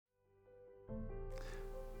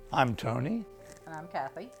I'm Tony, And I'm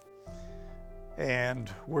Kathy.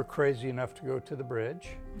 and we're crazy enough to go to the bridge.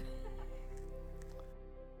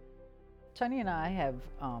 Tony and I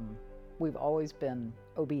we've always been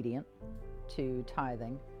obedient to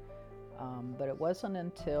tithing, but it wasn't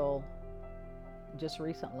until just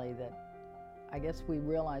recently that I guess we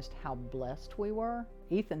realized how blessed we were.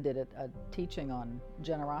 Ethan did a teaching on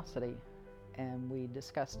generosity, and we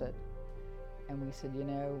discussed it, and we said,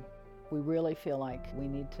 we really feel like we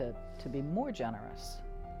need to be more generous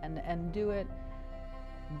and do it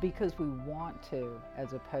because we want to,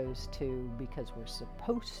 as opposed to because we're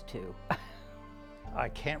supposed to. I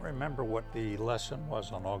can't remember what the lesson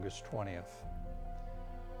was on August 20th,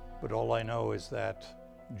 but all I know is that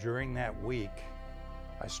during that week,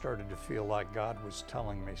 I started to feel like God was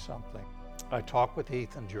telling me something. I talked with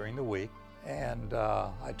Ethan during the week, and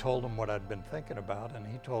I told him what I'd been thinking about, and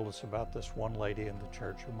he told us about this one lady in the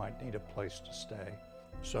church who might need a place to stay.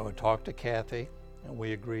 So I talked to Kathy, and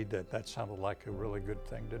we agreed that sounded like a really good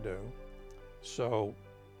thing to do. So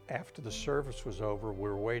after the service was over, we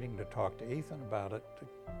were waiting to talk to Ethan about it, to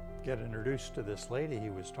get introduced to this lady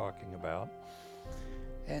he was talking about.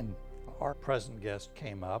 And our present guest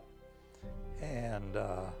came up, and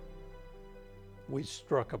we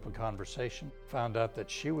struck up a conversation, found out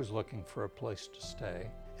that she was looking for a place to stay,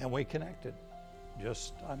 and we connected.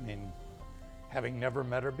 Having never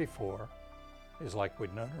met her before, is like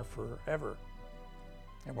we'd known her forever,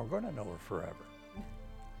 and we're going to know her forever.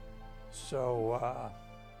 So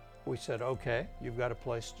we said, okay, you've got a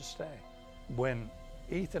place to stay. When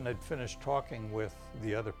Ethan had finished talking with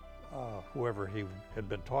the other, whoever he had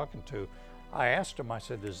been talking to, I asked him, I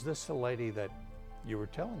said, is this the lady that you were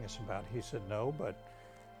telling us about? He said, no, but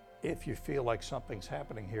if you feel like something's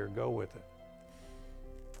happening here, go with it.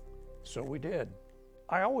 So we did.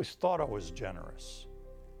 I always thought I was generous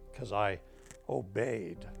because I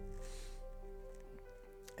obeyed.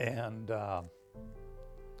 And I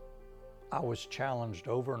was challenged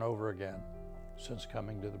over and over again since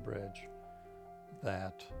coming to the bridge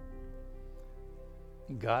that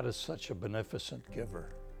God is such a beneficent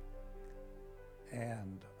giver,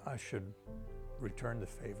 and I should return the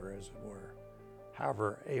favor, as it were,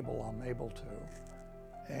 however able I'm able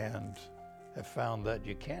to, and have found that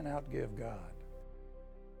you can't outgive God.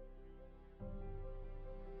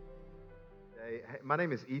 Hey, my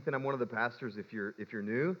name is Ethan. I'm one of the pastors. If you're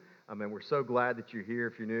new, and we're so glad that you're here.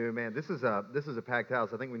 If you're new, man, this is a packed house.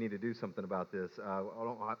 I think we need to do something about this. I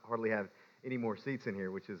don't hardly have any more seats in here,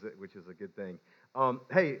 which is a good thing.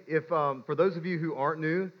 Hey, if for those of you who aren't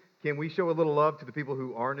new, can we show a little love to the people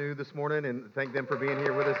who are new this morning and thank them for being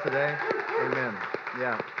here with us today? Amen.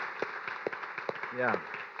 Yeah.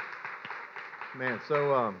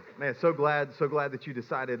 So glad that you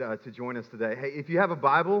decided to join us today. Hey, if you have a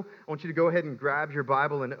Bible, I want you to go ahead and grab your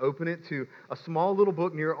Bible and open it to a small little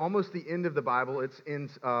book near almost the end of the Bible. It's in,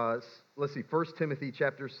 1 Timothy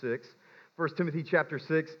chapter 6. 1 Timothy chapter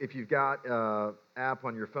 6, if you've got an app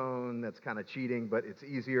on your phone, that's kind of cheating, but it's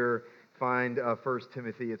easier. Find 1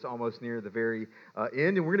 Timothy. It's almost near the very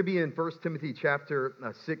end. And we're going to be in 1 Timothy chapter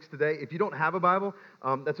 6 today. If you don't have a Bible,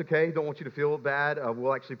 that's okay. Don't want you to feel bad.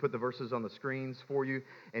 We'll actually put the verses on the screens for you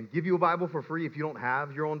and give you a Bible for free if you don't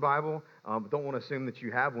have your own Bible. Don't want to assume that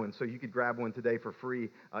you have one, so you could grab one today for free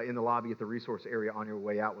in the lobby at the resource area on your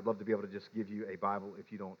way out. Would love to be able to just give you a Bible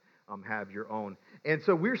if you don't have your own. And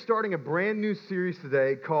so we're starting a brand new series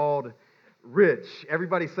today called Rich.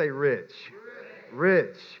 Everybody say Rich.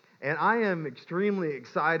 Rich. And I am extremely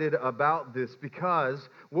excited about this because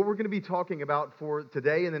what we're going to be talking about for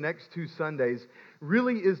today and the next 2 Sundays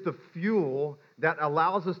really is the fuel that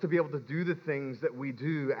allows us to be able to do the things that we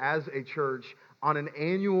do as a church on an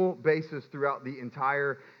annual basis throughout the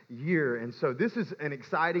entire year. And so this is an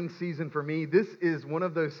exciting season for me. This is one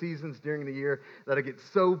of those seasons during the year that I get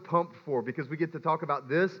so pumped for because we get to talk about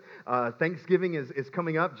this. Thanksgiving is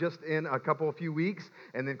coming up just in a few weeks,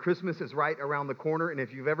 and then Christmas is right around the corner. And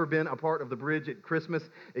if you've ever been a part of the bridge at Christmas,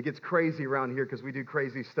 it gets crazy around here because we do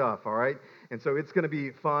crazy stuff, all right? And so it's going to be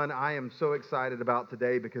fun. I am so excited about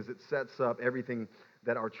today because it sets up everything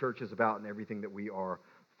that our church is about and everything that we are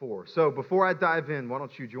for. So before I dive in, why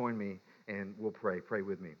don't you join me and we'll pray. Pray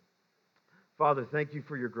with me. Father, thank you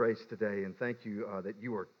for your grace today, and thank you that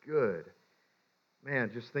you are good.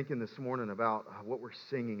 Man, just thinking this morning about what we're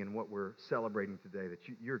singing and what we're celebrating today, that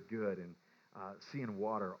you're good, and seeing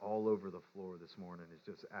water all over the floor this morning is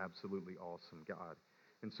just absolutely awesome, God.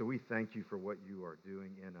 And so we thank you for what you are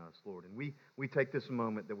doing in us, Lord. And we take this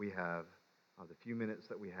moment that we have, the few minutes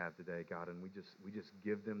that we have today, God, and we just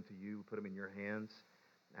give them to you, put them in your hands,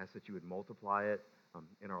 ask that you would multiply it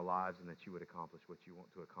in our lives and that you would accomplish what you want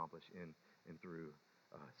to accomplish in and through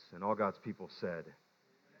us. And all God's people said,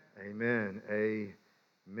 amen,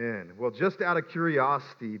 amen. Well, just out of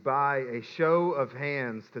curiosity, by a show of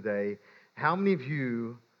hands today, how many of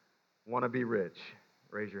you want to be rich?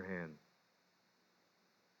 Raise your hand.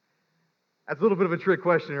 That's a little bit of a trick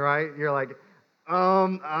question, right? You're like,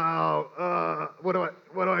 what do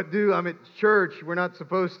I do? I'm at church. We're not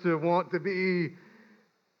supposed to want to be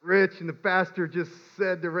rich, and the pastor just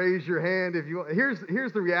said to raise your hand if you want.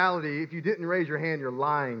 Here's the reality. If you didn't raise your hand, you're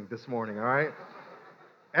lying this morning, all right?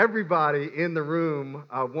 Everybody in the room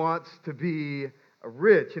wants to be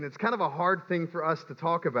rich, and it's kind of a hard thing for us to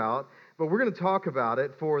talk about, but we're going to talk about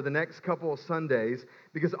it for the next couple of Sundays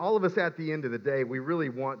because all of us at the end of the day, we really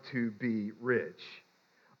want to be rich.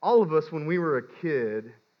 All of us, when we were a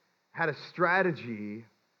kid, had a strategy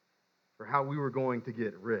for how we were going to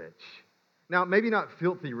get rich. Now, maybe not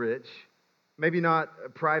filthy rich, maybe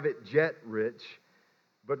not private jet rich,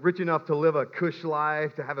 but rich enough to live a cush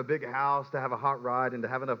life, to have a big house, to have a hot ride, and to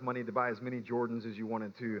have enough money to buy as many Jordans as you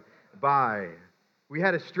wanted to buy. We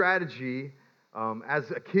had a strategy as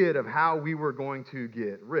a kid of how we were going to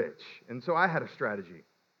get rich. And so I had a strategy.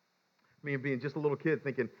 Me being just a little kid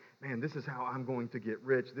thinking, man, this is how I'm going to get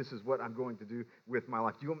rich. This is what I'm going to do with my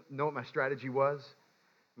life. Do you know what my strategy was?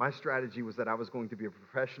 My strategy was that I was going to be a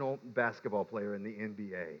professional basketball player in the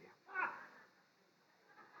NBA.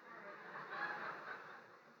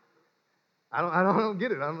 I don't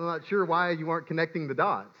get it. I'm not sure why you aren't connecting the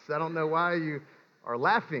dots. I don't know why you are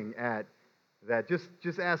laughing at that.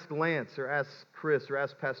 Just ask Lance or ask Chris or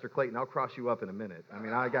ask Pastor Clayton. I'll cross you up in a minute. I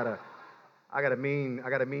mean, I got a mean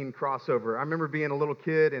crossover. I remember being a little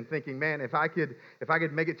kid and thinking, man, if I could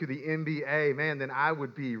make it to the NBA, man, then I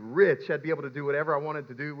would be rich. I'd be able to do whatever I wanted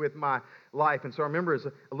to do with my life. And so I remember as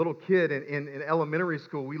a little kid in elementary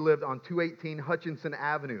school, we lived on 218 Hutchinson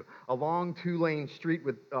Avenue, a long 2-lane street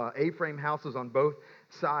with A-frame houses on both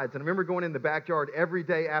sides. And I remember going in the backyard every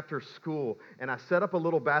day after school, and I set up a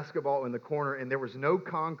little basketball in the corner, and there was no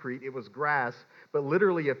concrete. It was grass, but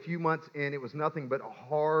literally a few months in, it was nothing but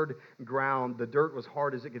hard ground. The dirt was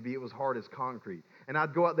hard as it could be. It was hard as concrete. And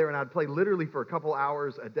I'd go out there, and I'd play literally for a couple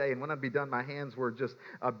hours a day, and when I'd be done, my hands were just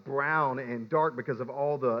brown and dark because of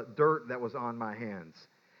all the dirt that was on my hands.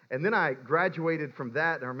 And then I graduated from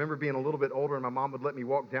that, and I remember being a little bit older, and my mom would let me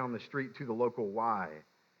walk down the street to the local Y.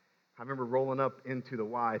 I remember rolling up into the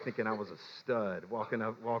Y thinking I was a stud, walking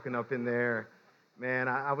up in there. Man,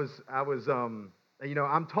 I was I'm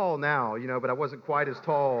tall now, but I wasn't quite as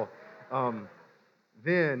tall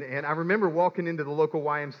then. And I remember walking into the local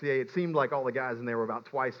YMCA. It seemed like all the guys in there were about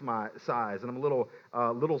twice my size. And I'm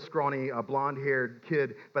a little scrawny, blonde-haired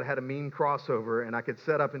kid, but I had a mean crossover, and I could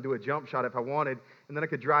set up and do a jump shot if I wanted, and then I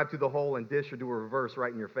could drive through the hole and dish or do a reverse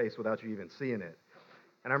right in your face without you even seeing it.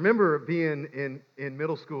 And I remember being in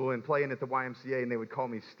middle school and playing at the YMCA, and they would call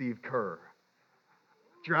me Steve Kerr.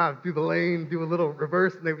 Drive through the lane, do a little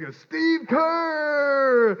reverse, and they would go, Steve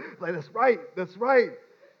Kerr! Like, that's right.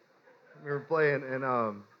 I remember playing, and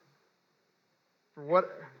for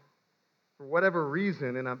whatever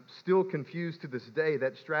reason, and I'm still confused to this day,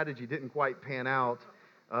 that strategy didn't quite pan out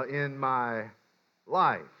in my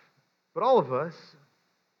life. But all of us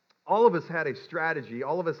had a strategy,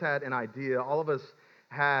 all of us had an idea, all of us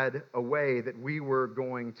had a way that we were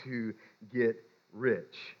going to get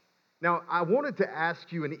rich. Now, I wanted to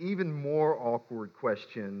ask you an even more awkward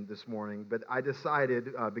question this morning, but I decided,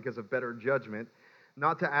 because of better judgment,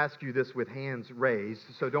 not to ask you this with hands raised.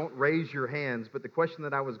 So don't raise your hands, but the question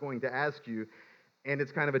that I was going to ask you, and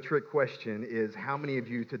it's kind of a trick question, is how many of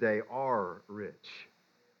you today are rich?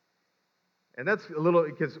 And that's a little,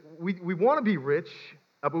 because we want to be rich,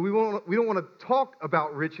 but we don't want to talk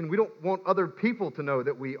about rich, and we don't want other people to know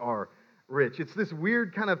that we are rich. It's this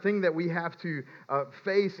weird kind of thing that we have to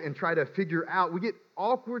face and try to figure out. We get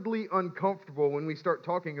awkwardly uncomfortable when we start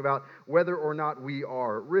talking about whether or not we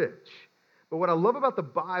are rich. But what I love about the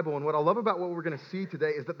Bible and what I love about what we're going to see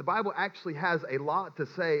today is that the Bible actually has a lot to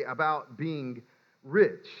say about being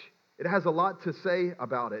rich. It has a lot to say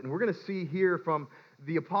about it. And we're going to see here from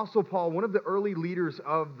the Apostle Paul, one of the early leaders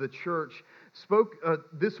of the church, spoke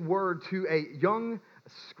this word to a young,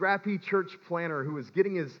 scrappy church planner who was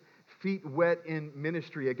getting his feet wet in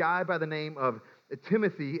ministry, a guy by the name of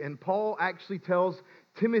Timothy. And Paul actually tells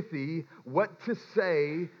Timothy what to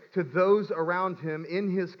say to those around him in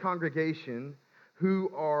his congregation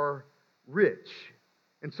who are rich.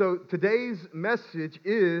 And so today's message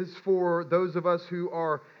is for those of us who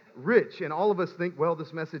are rich. And all of us think, well,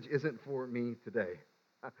 this message isn't for me today.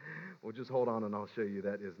 Well, just hold on and I'll show you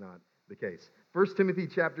that is not the case. 1 Timothy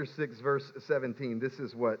chapter 6, verse 17, this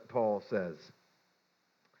is what Paul says.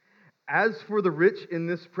 As for the rich in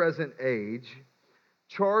this present age,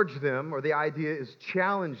 charge them, or the idea is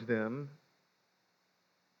challenge them,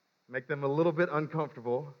 make them a little bit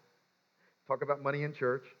uncomfortable, talk about money in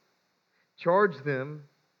church, charge them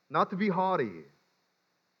not to be haughty,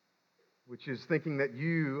 which is thinking that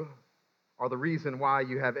you are the reason why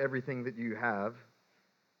you have everything that you have.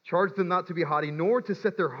 Charge them not to be haughty, nor to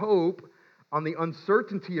set their hope on the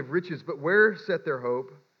uncertainty of riches, but where set their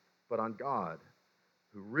hope? But on God,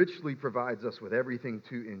 who richly provides us with everything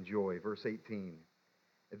to enjoy. Verse 18.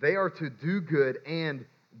 They are to do good and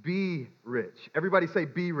be rich. Everybody say,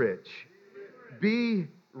 be rich. Be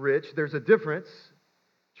rich. There's a difference.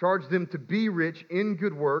 Charge them to be rich in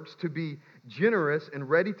good works, to be generous and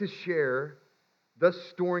ready to share, thus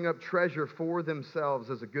storing up treasure for themselves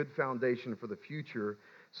as a good foundation for the future,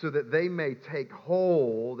 so that they may take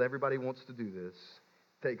hold, everybody wants to do this,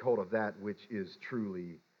 take hold of that which is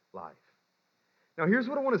truly life. Now, here's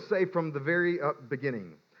what I want to say from the very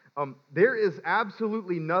beginning. There is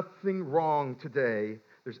absolutely nothing wrong today.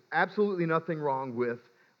 There's absolutely nothing wrong with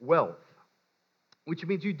wealth, which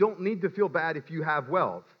means you don't need to feel bad if you have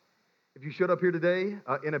wealth. If you showed up here today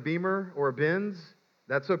in a Beamer or a Benz,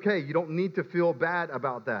 that's okay. You don't need to feel bad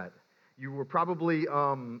about that. You were probably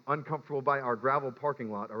uncomfortable by our gravel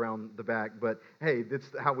parking lot around the back, but hey, that's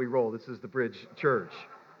how we roll. This is the Bridge Church.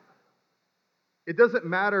 It doesn't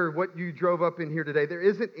matter what you drove up in here today. There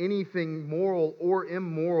isn't anything moral or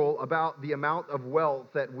immoral about the amount of wealth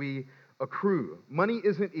that we accrue. Money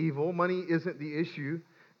isn't evil. Money isn't the issue.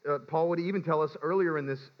 Paul would even tell us earlier in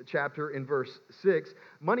this chapter in verse 6,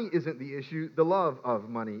 money isn't the issue. The love of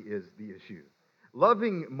money is the issue.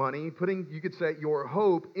 Loving money, putting, you could say, your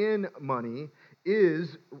hope in money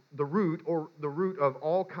is the root of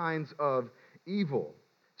all kinds of evil.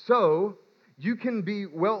 So, you can be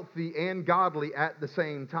wealthy and godly at the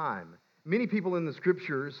same time. Many people in the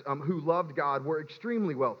scriptures who loved God were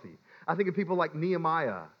extremely wealthy. I think of people like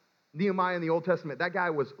Nehemiah. Nehemiah in the Old Testament, that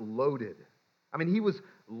guy was loaded. I mean, he was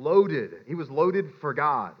loaded. He was loaded for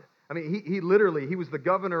God. I mean, he was the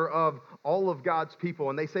governor of all of God's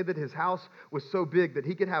people, and they say that his house was so big that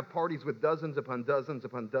he could have parties with dozens upon dozens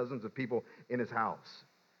upon dozens of people in his house.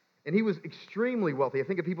 And he was extremely wealthy. I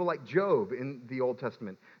think of people like Job in the Old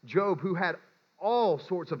Testament. Job, who had all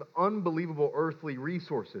sorts of unbelievable earthly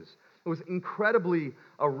resources, was incredibly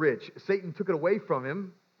rich. Satan took it away from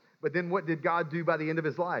him, but then what did God do by the end of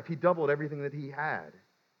his life? He doubled everything that he had.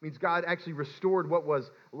 It means God actually restored what was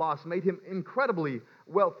lost, made him incredibly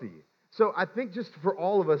wealthy. So I think just for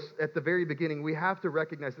all of us at the very beginning, we have to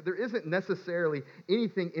recognize that there isn't necessarily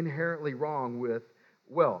anything inherently wrong with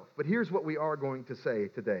wealth. But here's what we are going to say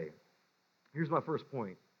today. Here's my first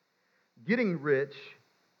point. Getting rich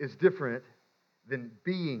is different than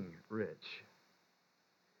being rich.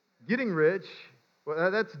 Getting rich, well,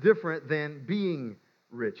 that's different than being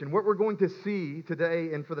rich. And what we're going to see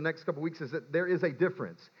today and for the next couple weeks is that there is a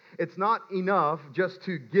difference. It's not enough just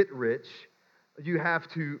to get rich. You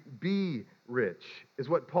have to be rich, is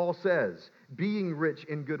what Paul says. Being rich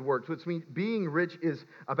in good works, which means being rich is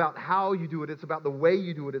about how you do it. It's about the way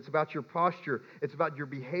you do it. It's about your posture. It's about your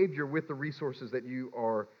behavior with the resources that you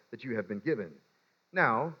have been given.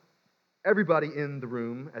 Now, everybody in the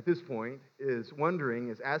room at this point is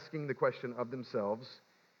asking the question of themselves,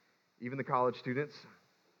 even the college students,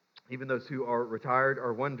 even those who are retired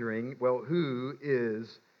are wondering, well, who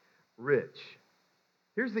is rich?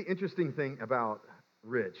 Here's the interesting thing about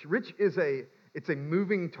rich. Rich is it's a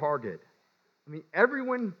moving target. I mean,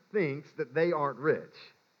 everyone thinks that they aren't rich.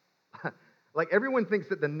 Like everyone thinks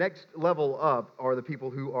that the next level up are the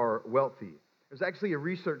people who are wealthy. There's actually a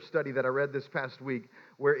research study that I read this past week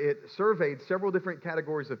where it surveyed several different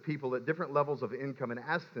categories of people at different levels of income and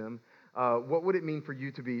asked them, what would it mean for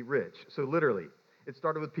you to be rich? So literally, it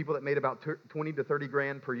started with people that made about 20 to 30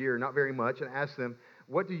 grand per year, not very much, and asked them,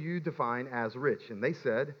 what do you define as rich? And they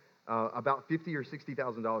said about $50,000 or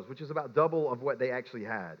 $60,000, which is about double of what they actually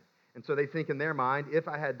had. And so they think in their mind, if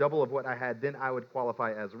I had double of what I had, then I would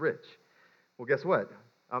qualify as rich. Well, guess what?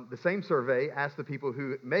 The same survey asked the people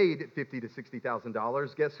who made $50,000 to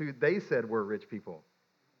 $60,000, guess who they said were rich people?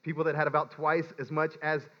 People that had about twice as much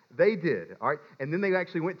as they did, all right? And then they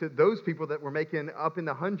actually went to those people that were making up in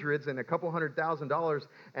the hundreds and a couple $100,000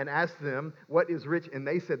 and asked them, what is rich? And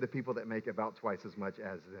they said the people that make about twice as much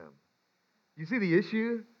as them. You see the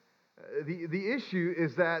issue? The issue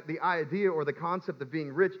is that the idea or the concept of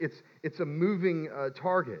being rich, it's a moving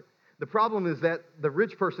target. The problem is that the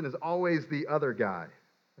rich person is always the other guy.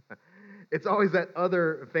 It's always that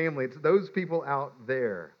other family. It's those people out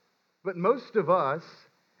there. But most of us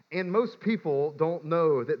and most people don't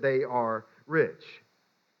know that they are rich.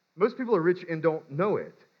 Most people are rich and don't know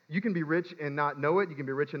it. You can be rich and not know it. You can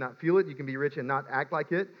be rich and not feel it. You can be rich and not act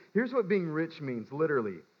like it. Here's what being rich means,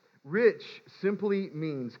 literally. Rich simply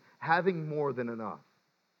means having more than enough.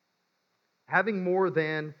 Having more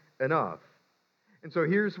than enough. And so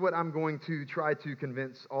here's what I'm going to try to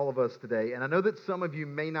convince all of us today. And I know that some of you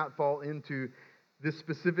may not fall into this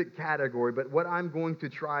specific category, but what I'm going to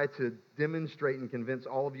try to demonstrate and convince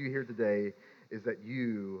all of you here today is that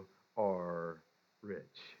you are rich.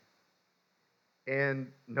 And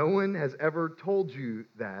no one has ever told you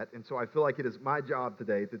that, and so I feel like it is my job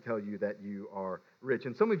today to tell you that you are rich.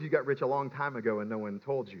 And some of you got rich a long time ago and no one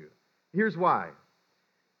told you. Here's why.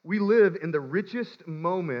 We live in the richest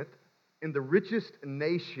moment, in the richest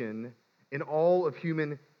nation in all of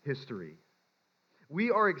human history. We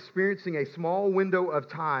are experiencing a small window of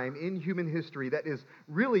time in human history that is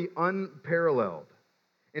really unparalleled.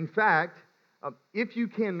 In fact, if you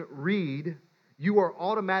can read, you are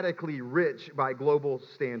automatically rich by global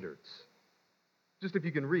standards. Just if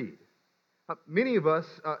you can read. Many of us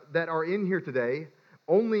that are in here today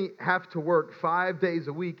only have to work 5 days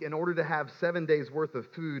a week in order to have 7 days worth of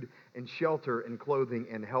food and shelter and clothing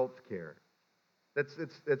and health care. That's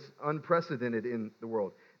unprecedented in the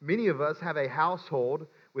world. Many of us have a household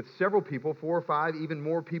with several people, 4 or 5, even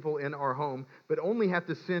more people in our home, but only have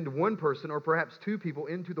to send one person or perhaps 2 people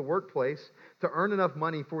into the workplace to earn enough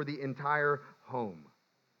money for the entire home.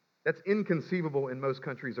 That's inconceivable in most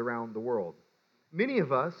countries around the world. Many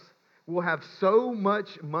of us will have so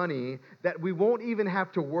much money that we won't even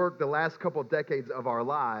have to work the last couple decades of our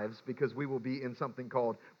lives because we will be in something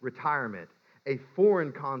called retirement, a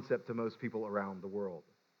foreign concept to most people around the world.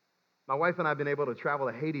 My wife and I have been able to travel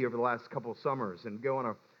to Haiti over the last couple of summers and go on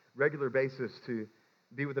a regular basis to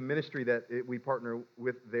be with a ministry that we partner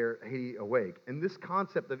with there, Haiti Awake. And this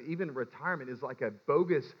concept of even retirement is like a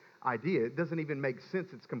bogus idea. It doesn't even make sense.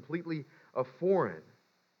 It's completely foreign.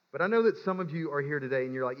 But I know that some of you are here today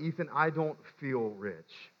and you're like, Ethan, I don't feel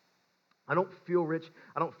rich. I don't feel rich.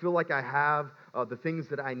 I don't feel like I have the things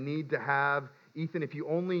that I need to have. Ethan, if you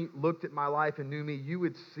only looked at my life and knew me, you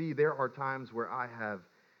would see there are times where I have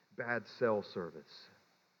bad cell service.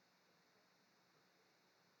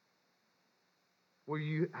 Where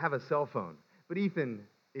you have a cell phone. But Ethan,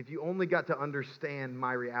 if you only got to understand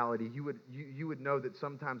my reality, you would know that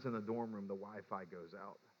sometimes in the dorm room the Wi-Fi goes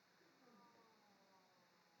out.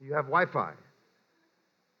 You have Wi-Fi.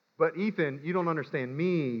 But Ethan, you don't understand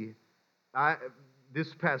me. This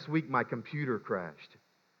past week my computer crashed.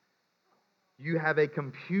 You have a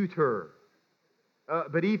computer.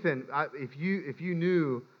 But Ethan, if you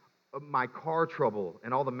knew my car trouble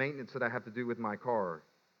and all the maintenance that I have to do with my car,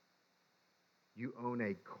 you own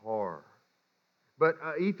a car. But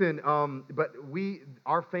Ethan,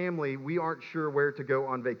 our family, we aren't sure where to go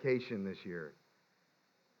on vacation this year.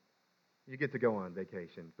 You get to go on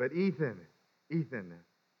vacation. But Ethan,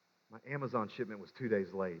 my Amazon shipment was 2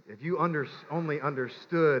 days late. If you only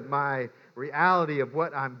understood my reality of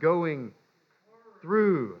what I'm going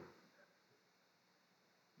through.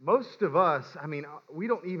 Most of us, we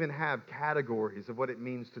don't even have categories of what it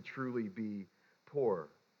means to truly be poor.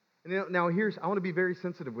 And now I want to be very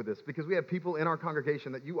sensitive with this because we have people in our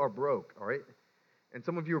congregation that you are broke, all right? And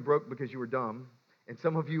some of you are broke because you were dumb. And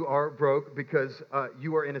some of you are broke because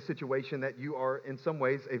you are in a situation that you are in some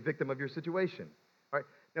ways a victim of your situation. All right.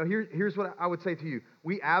 Now here's what I would say to you.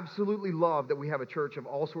 We absolutely love that we have a church of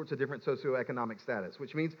all sorts of different socioeconomic status,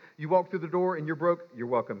 which means you walk through the door and you're broke, you're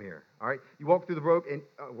welcome here. All right. You walk through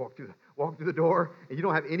the door and you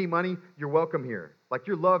don't have any money, you're welcome here. Like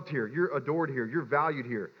you're loved here, you're adored here, you're valued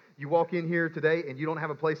here. You walk in here today and you don't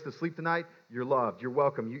have a place to sleep tonight, you're loved, you're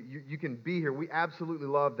welcome. You can be here. We absolutely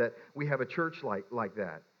love that we have a church like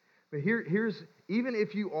that. But here's, even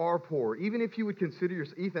if you are poor, even if you would consider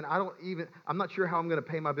yourself, Ethan, I'm not sure how I'm going to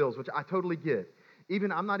pay my bills, which I totally get. Even,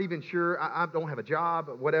 I'm not even sure, I don't have a job,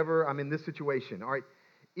 whatever, I'm in this situation, all right?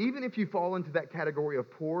 Even if you fall into that category of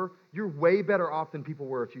poor, you're way better off than people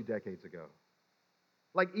were a few decades ago.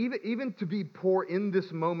 Like even to be poor in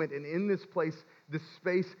this moment and in this place, this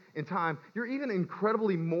space and time, you're even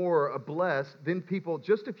incredibly more blessed than people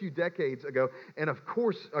just a few decades ago, and of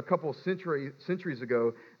course a couple centuries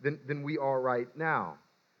ago than we are right now.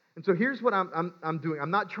 And so here's what I'm doing.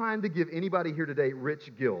 I'm not trying to give anybody here today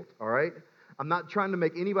rich guilt, all right? I'm not trying to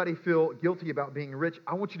make anybody feel guilty about being rich.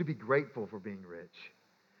 I want you to be grateful for being rich.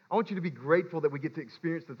 I want you to be grateful that we get to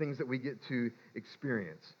experience the things that we get to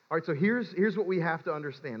experience. All right, so here's what we have to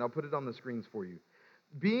understand. I'll put it on the screens for you.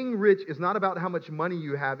 Being rich is not about how much money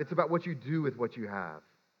you have. It's about what you do with what you have.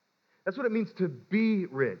 That's what it means to be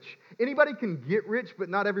rich. Anybody can get rich, but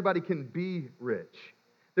not everybody can be rich.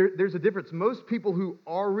 There's a difference. Most people who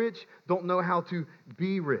are rich don't know how to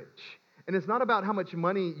be rich. And it's not about how much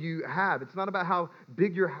money you have. It's not about how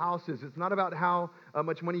big your house is. It's not about how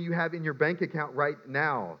much money you have in your bank account right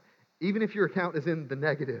now, even if your account is in the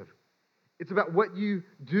negative. It's about what you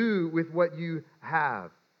do with what you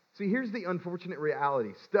have. See, here's the unfortunate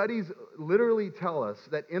reality. Studies literally tell us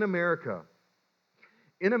that in America,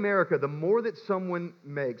 the more that someone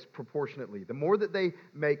makes proportionately, the more that they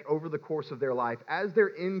make over the course of their life, as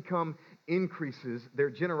their income increases, their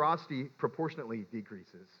generosity proportionately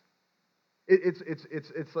decreases. It's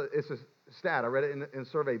a stat. I read it in a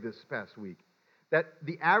survey this past week. That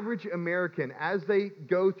the average American, as they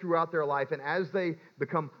go throughout their life and as they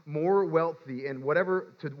become more wealthy to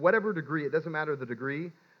whatever degree, it doesn't matter the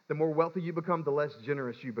degree, the more wealthy you become, the less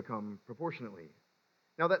generous you become proportionately.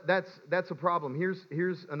 Now that's a problem.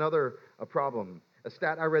 Here's another problem. A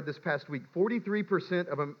stat I read this past week: 43%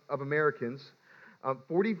 of Americans,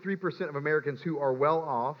 43% of Americans who are well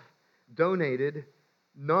off donated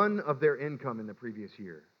none of their income in the previous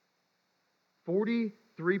year.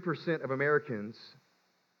 43% of Americans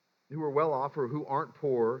who are well off or who aren't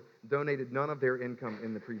poor donated none of their income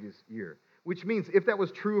in the previous year. Which means if that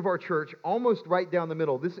was true of our church, almost right down the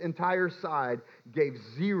middle, this entire side gave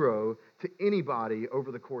zero to anybody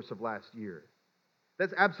over the course of last year.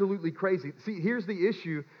 That's absolutely crazy. See, here's the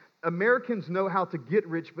issue. Americans know how to get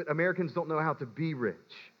rich, but Americans don't know how to be rich.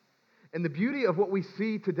 And the beauty of what we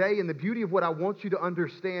see today and the beauty of what I want you to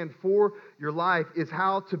understand for your life is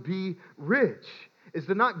how to be rich. Is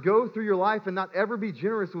to not go through your life and not ever be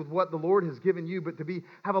generous with what the Lord has given you, but to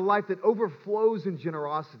have a life that overflows in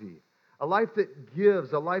generosity. A life that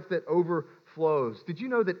gives, a life that overflows. Did you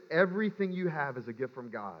know that everything you have is a gift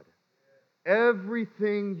from God?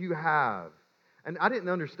 Everything you have. And I didn't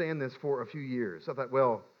understand this for a few years. I thought,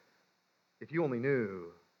 well, if you only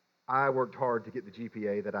knew, I worked hard to get the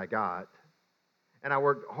GPA that I got. And I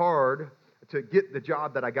worked hard to get the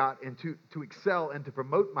job that I got and to excel and to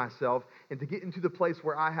promote myself and to get into the place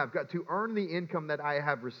where I have got to earn the income that I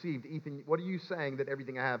have received. Ethan, what are you saying that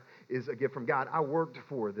everything I have is a gift from God? I worked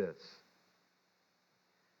for this.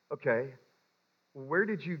 Okay, where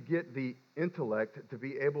did you get the intellect to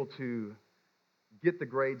be able to get the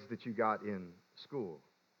grades that you got in school?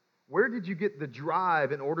 Where did you get the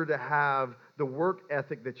drive in order to have the work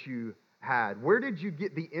ethic that you had? Where did you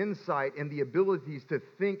get the insight and the abilities to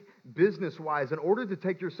think business-wise in order to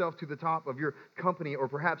take yourself to the top of your company or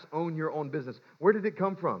perhaps own your own business? Where did it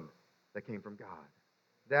come from? That came from God.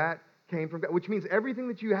 That came from God, which means everything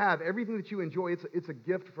that you have, everything that you enjoy, it's a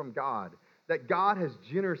gift from God. That God has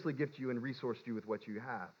generously gifted you and resourced you with what you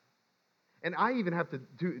have. And I even have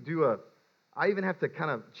to I even have to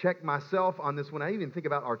kind of check myself on this when I even think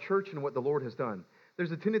about our church and what the Lord has done.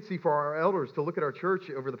 There's a tendency for our elders to look at our church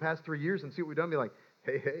over the past 3 years and see what we've done and be like,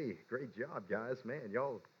 hey, great job, guys. Man,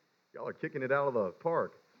 y'all are kicking it out of the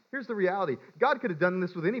park. Here's the reality. God could have done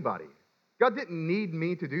this with anybody. God didn't need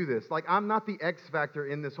me to do this. Like, I'm not the X factor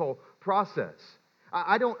in this whole process.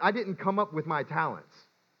 I didn't come up with my talents.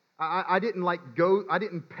 I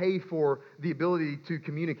didn't pay for the ability to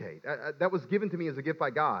communicate. That was given to me as a gift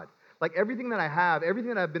by God. Like everything that I have,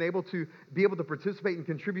 everything that I've been able to participate and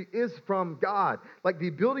contribute is from God. Like the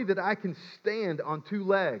ability that I can stand on two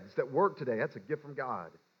legs that work today, that's a gift from God.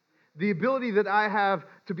 The ability that I have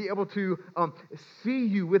to be able to see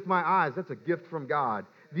you with my eyes, that's a gift from God.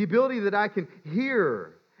 The ability that I can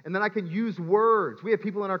hear and then I can use words. We have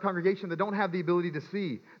people in our congregation that don't have the ability to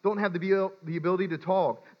see, don't have the ability to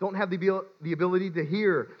talk, don't have the ability to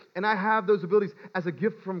hear. And I have those abilities as a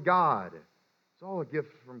gift from God. It's all a gift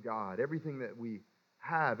from God. Everything that we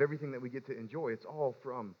have, everything that we get to enjoy, it's all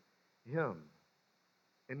from Him.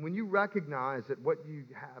 And when you recognize that what you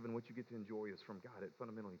have and what you get to enjoy is from God, it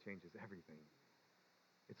fundamentally changes everything.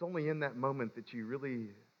 It's only in that moment that you really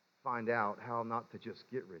find out how not to just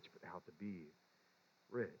get rich, but how to be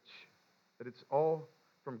rich. That it's all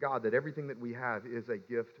from God, that everything that we have is a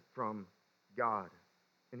gift from God.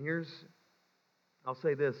 And I'll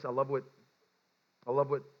say this, I love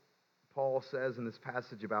what Paul says in this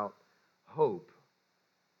passage about hope.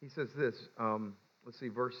 He says this, let's see,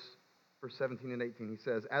 verse 17 and 18. He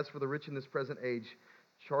says, "As for the rich in this present age,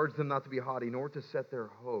 charge them not to be haughty, nor to set their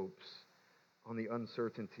hopes on the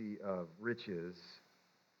uncertainty of riches,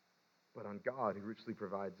 but on God who richly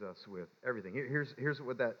provides us with everything." Here's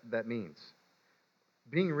what that means.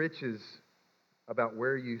 Being rich is about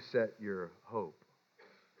where you set your hope.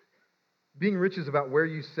 Being rich is about where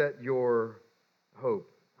you set your hope.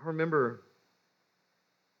 I remember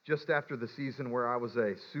just after the season where I was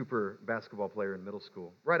a super basketball player in middle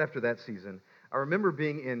school, right after that season, I remember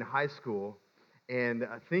being in high school and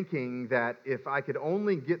thinking that if I could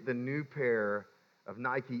only get the new pair of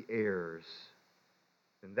Nike Airs,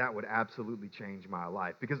 then that would absolutely change my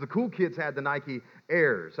life. Because the cool kids had the Nike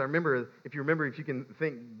Airs. I remember, if you can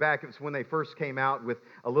think back, it was when they first came out with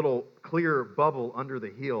a little clear bubble under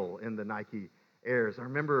the heel in the Nike Airs. I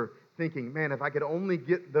remember thinking, man, if I could only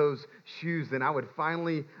get those shoes, then I would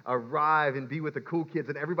finally arrive and be with the cool kids,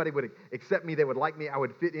 and everybody would accept me, they would like me, I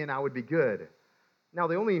would fit in, I would be good. Now,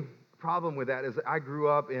 the only problem with that is that I grew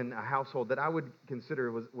up in a household that I would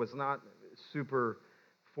consider was not super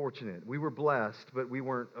fortunate. We were blessed, but we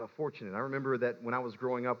weren't fortunate. I remember that when I was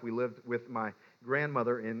growing up, we lived with my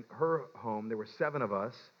grandmother in her home. There were 7 of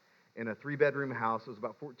us in a 3-bedroom house. It was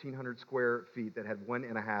about 1,400 square feet that had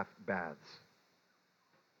 1.5 baths.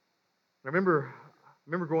 I remember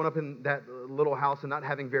growing up in that little house and not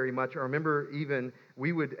having very much. I remember even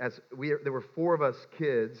there were 4 of us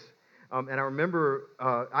kids, and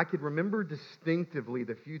I could remember distinctively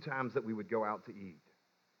the few times that we would go out to eat.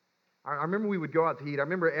 I remember we would go out to eat. I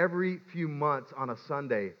remember every few months on a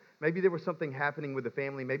Sunday, maybe there was something happening with the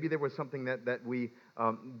family. Maybe there was something that we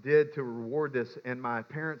did to reward this, and my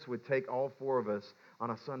parents would take all 4 of us on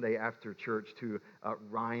a Sunday after church to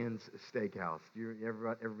Ryan's Steakhouse. You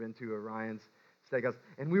ever been to a Ryan's Steakhouse?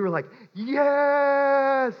 And we were like,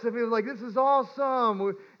 yes! I mean, like, this is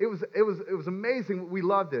awesome. It was amazing. We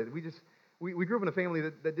loved it. We grew up in a family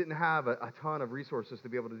that didn't have a ton of resources to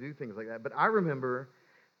be able to do things like that. But I remember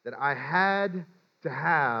that I had to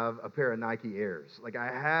have a pair of Nike Airs. Like, I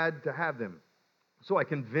had to have them. So I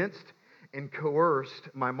convinced and coerced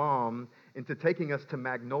my mom into taking us to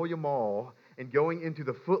Magnolia Mall and going into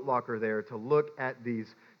the Foot Locker there to look at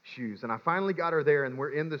these shoes. And I finally got her there, and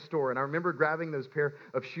we're in the store. And I remember grabbing those pair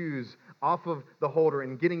of shoes off of the holder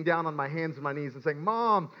and getting down on my hands and my knees and saying,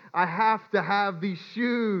 Mom, I have to have these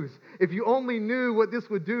shoes. If you only knew what this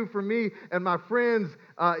would do for me and my friends,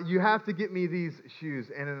 you have to get me these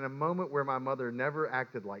shoes. And in a moment where my mother never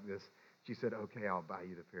acted like this, she said, okay, I'll buy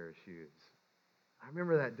you the pair of shoes. I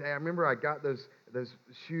remember that day. I remember I got those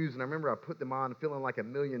shoes, and I remember I put them on feeling like $1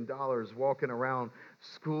 million walking around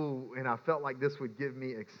school, and I felt like this would give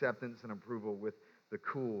me acceptance and approval with the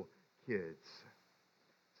cool kids.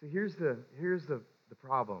 So here's the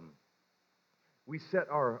problem. We set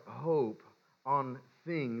our hope on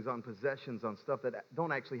things, on possessions, on stuff that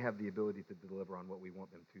don't actually have the ability to deliver on what we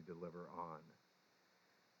want them to deliver on.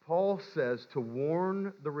 Paul says to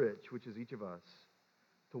warn the rich, which is each of us,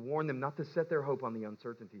 to warn them not to set their hope on the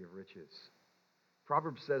uncertainty of riches.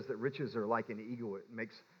 Proverbs says that riches are like an eagle. It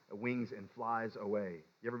makes wings and flies away.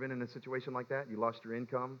 You ever been in a situation like that? You lost your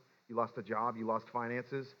income, you lost a job, you lost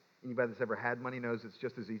finances. Anybody that's ever had money knows it's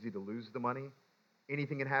just as easy to lose the money.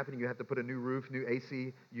 Anything can happen. You have to put a new roof, new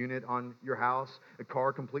AC unit on your house. A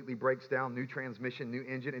car completely breaks down, new transmission, new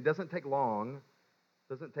engine. It doesn't take long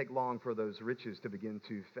for those riches to begin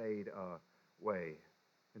to fade away.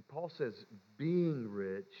 And Paul says being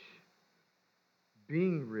rich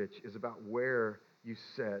is about where you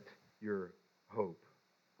set your hope.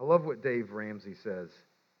 I love what Dave Ramsey says.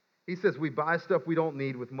 He says we buy stuff we don't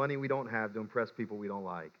need with money we don't have to impress people we don't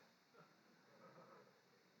like.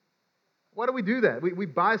 Why do we do that? We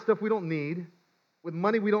buy stuff we don't need with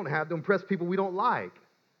money we don't have to impress people we don't like.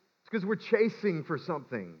 It's because we're chasing for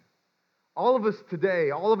something. All of us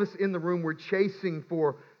today, all of us in the room, we're chasing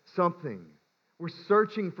for something. We're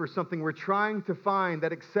searching for something. We're trying to find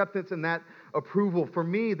that acceptance and that approval. For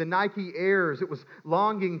me, the Nike Airs, it was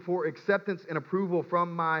longing for acceptance and approval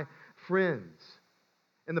from my friends.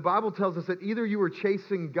 And the Bible tells us that either you are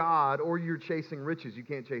chasing God or you're chasing riches. You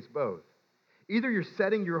can't chase both. Either you're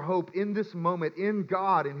setting your hope in this moment in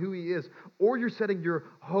God and who He is, or you're setting your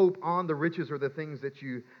hope on the riches or the things that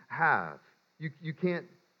you have. You can't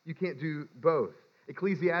do both.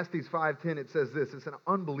 Ecclesiastes 5:10, it says this. It's an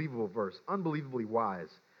unbelievable verse, unbelievably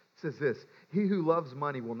wise. It says this: he who loves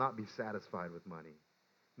money will not be satisfied with money,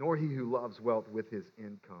 nor he who loves wealth with his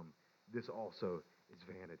income. This also is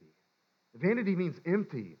vanity. Vanity means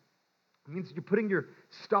empty. It means you're putting your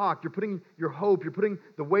stock, you're putting your hope, you're putting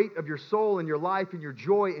the weight of your soul and your life and your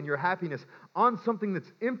joy and your happiness on something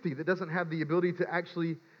that's empty, that doesn't have the ability to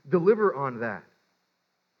actually deliver on that.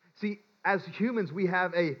 See, as humans, we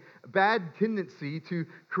have a bad tendency to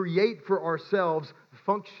create for ourselves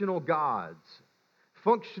functional gods.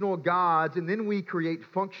 Functional gods, and then we create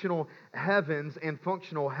functional heavens and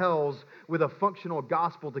functional hells with a functional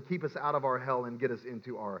gospel to keep us out of our hell and get us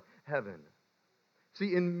into our heaven.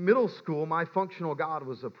 See, in middle school, my functional God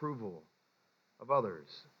was approval of others,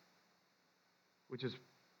 which is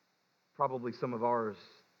probably some of ours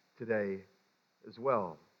today as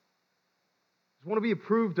well. Just want to be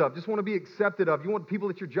approved of. Just want to be accepted of. You want people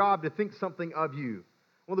at your job to think something of you. You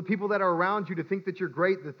want the people that are around you to think that you're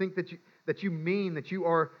great, to think that you mean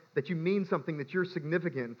something, that you're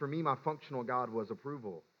significant. And for me, my functional God was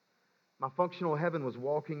approval. My functional heaven was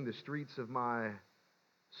walking the streets of my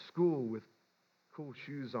school with cool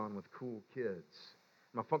shoes on with cool kids.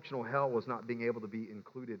 My functional hell was not being able to be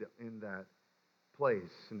included in that place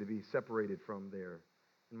and to be separated from there.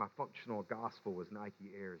 And my functional gospel was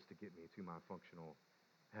Nike Airs to get me to my functional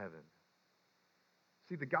heaven.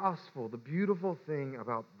 See, the gospel, the beautiful thing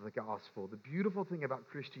about the gospel, the beautiful thing about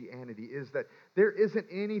Christianity is that there isn't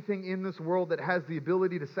anything in this world that has the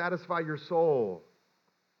ability to satisfy your soul.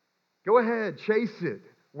 Go ahead, chase it,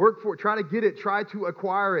 work for it, try to get it, try to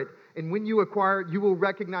acquire it. And when you acquire it, you will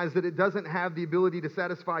recognize that it doesn't have the ability to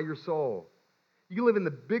satisfy your soul. You live in the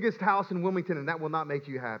biggest house in Wilmington, and that will not make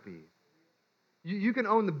you happy. You can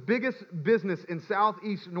own the biggest business in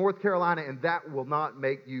southeast North Carolina, and that will not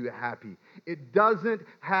make you happy. It doesn't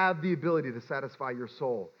have the ability to satisfy your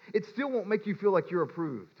soul. It still won't make you feel like you're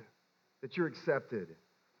approved, that you're accepted.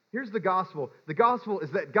 Here's the gospel. The gospel is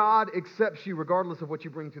that God accepts you regardless of what you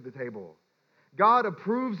bring to the table. God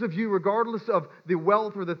approves of you regardless of the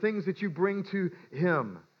wealth or the things that you bring to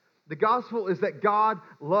Him. The gospel is that God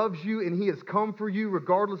loves you and He has come for you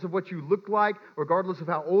regardless of what you look like, regardless of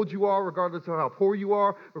how old you are, regardless of how poor you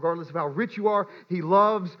are, regardless of how rich you are. He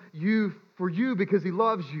loves you for you because He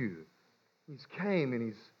loves you. He's came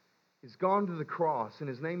and He's gone to the cross, and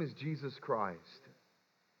His name is Jesus Christ.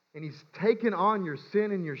 And He's taken on your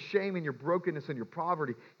sin and your shame and your brokenness and your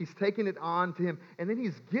poverty. He's taken it on to Him, and then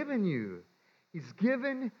He's given you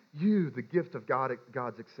the gift of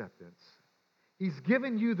God's acceptance. He's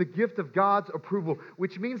given you the gift of God's approval,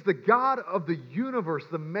 which means the God of the universe,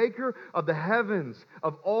 the maker of the heavens,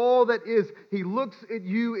 of all that is, He looks at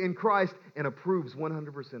you in Christ and approves 100%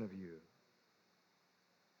 of you.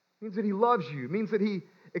 It means that He loves you. It means that He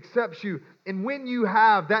accepts you. And when you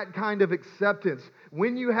have that kind of acceptance,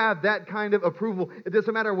 when you have that kind of approval, it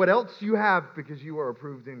doesn't matter what else you have because you are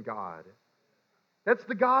approved in God. That's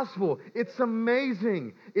the gospel. It's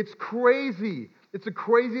amazing. It's crazy. It's the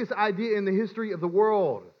craziest idea in the history of the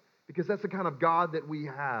world because that's the kind of God that we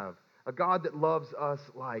have, a God that loves us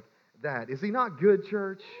like that. Is He not good,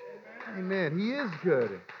 church? Amen. He is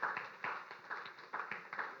good.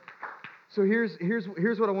 So here's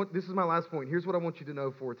what I want. This is my last point. Here's what I want you to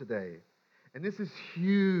know for today. And this is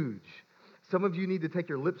huge. Some of you need to take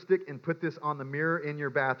your lipstick and put this on the mirror in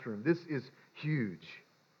your bathroom. This is huge.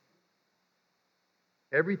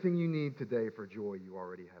 Everything you need today for joy, you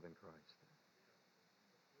already have in Christ.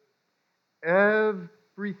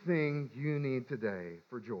 Everything you need today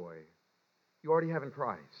for joy, you already have in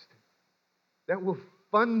Christ. That will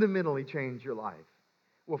fundamentally change your life.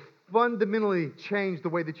 Will fundamentally change the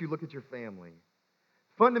way that you look at your family.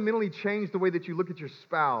 Fundamentally change the way that you look at your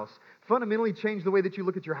spouse. Fundamentally change the way that you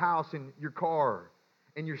look at your house and your car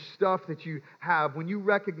and your stuff that you have. When you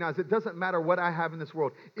recognize it doesn't matter what I have in this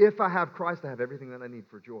world. If I have Christ, I have everything that I need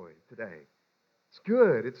for joy today. It's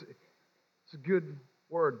good. It's a good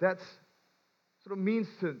word. That's what it means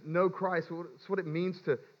to know Christ. It's what it means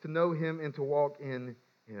to know Him and to walk in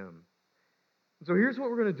Him. So here's what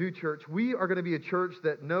we're going to do, church. We are going to be a church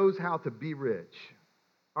that knows how to be rich.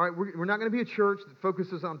 All right, we're not going to be a church that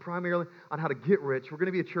focuses primarily on how to get rich. We're going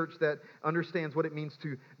to be a church that understands what it means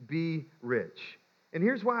to be rich. And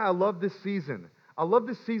here's why I love this season. I love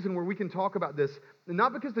this season where we can talk about this,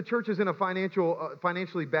 not because the church is in a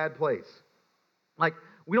financially bad place. Like,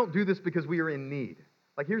 we don't do this because we are in need.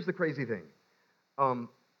 Like, here's the crazy thing.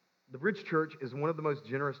 The Bridge Church is one of the most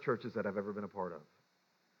generous churches that I've ever been a part of.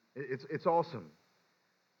 It's awesome.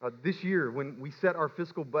 This year, when we set our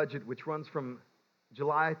fiscal budget, which runs from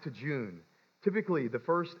July to June, typically the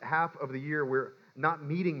first half of the year we're not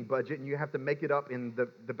meeting budget, and you have to make it up in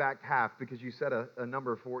the back half because you set a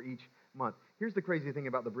number for each month. Here's the crazy thing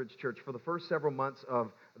about the Bridge Church. For the first several months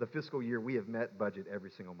of the fiscal year, we have met budget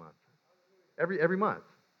every single month. Every month.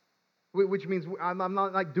 Which means I'm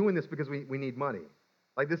not like doing this because we need money.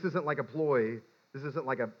 Like, this isn't like a ploy. This isn't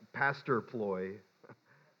like a pastor ploy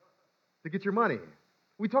to get your money.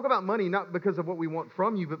 We talk about money not because of what we want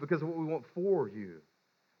from you, but because of what we want for you.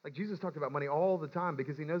 Like, Jesus talked about money all the time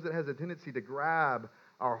because He knows it has a tendency to grab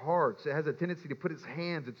our hearts. It has a tendency to put its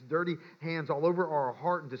dirty hands all over our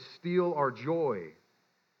heart and to steal our joy.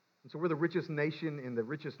 And so we're the richest nation in the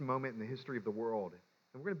richest moment in the history of the world.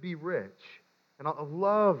 And we're going to be rich. And I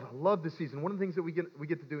love this season. One of the things that we get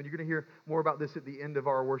to do, and you're going to hear more about this at the end of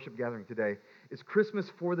our worship gathering today, is Christmas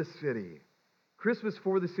for the City. Christmas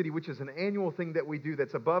for the City, which is an annual thing that we do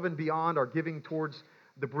that's above and beyond our giving towards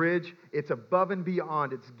the bridge. It's above and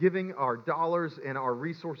beyond. It's giving our dollars and our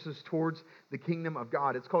resources towards the kingdom of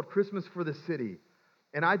God. It's called Christmas for the City.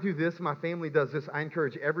 And I do this, my family does this. I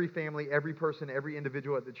encourage every family, every person, every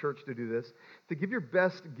individual at the church to do this. To give your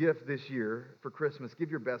best gift this year for Christmas,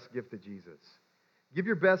 give your best gift to Jesus. Give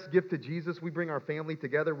your best gift to Jesus. We bring our family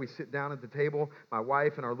together. We sit down at the table, my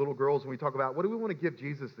wife and our little girls, and we talk about what do we want to give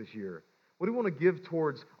Jesus this year? What do we want to give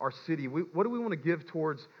towards our city? What do we want to give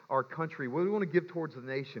towards our country? What do we want to give towards the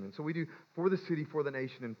nation? And so we do for the city, for the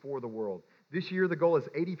nation, and for the world. This year, the goal is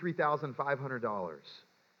 $83,500.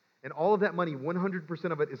 And all of that money,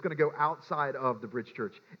 100% of it, is going to go outside of the Bridge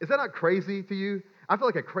Church. Is that not crazy to you? I feel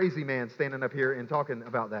like a crazy man standing up here and talking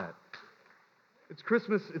about that. It's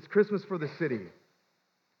Christmas for the city.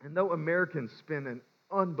 And though Americans spend an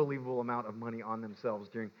unbelievable amount of money on themselves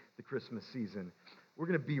during the Christmas season, we're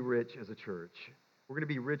going to be rich as a church. We're going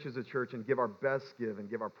to be rich as a church and give our best give and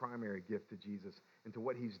give our primary gift to Jesus and to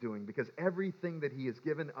what he's doing, because everything that he has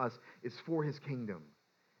given us is for his kingdom.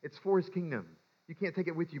 It's for his kingdom. You can't take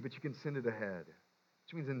it with you, but you can send it ahead,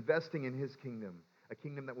 which means investing in his kingdom, a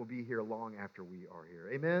kingdom that will be here long after we are here.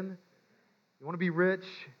 Amen? You want to be rich?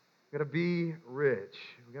 You got to be rich.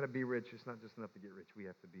 We got to be rich. It's not just enough to get rich. We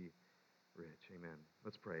have to be rich. Amen.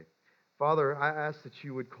 Let's pray. Father, I ask that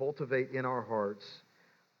you would cultivate in our hearts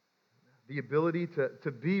the ability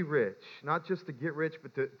to be rich, not just to get rich,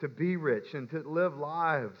 but to be rich and to live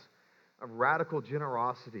lives of radical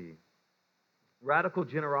generosity. Radical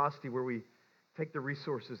generosity where we take the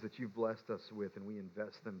resources that you've blessed us with and we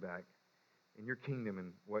invest them back in your kingdom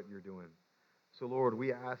and what you're doing. So, Lord,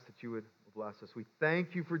 we ask that you would bless us. We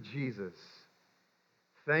thank you for Jesus.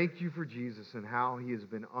 Thank you for Jesus and how he has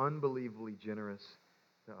been unbelievably generous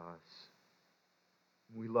to us.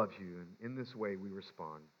 We love you, and in this way we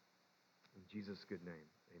respond. In Jesus' good name,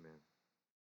 amen.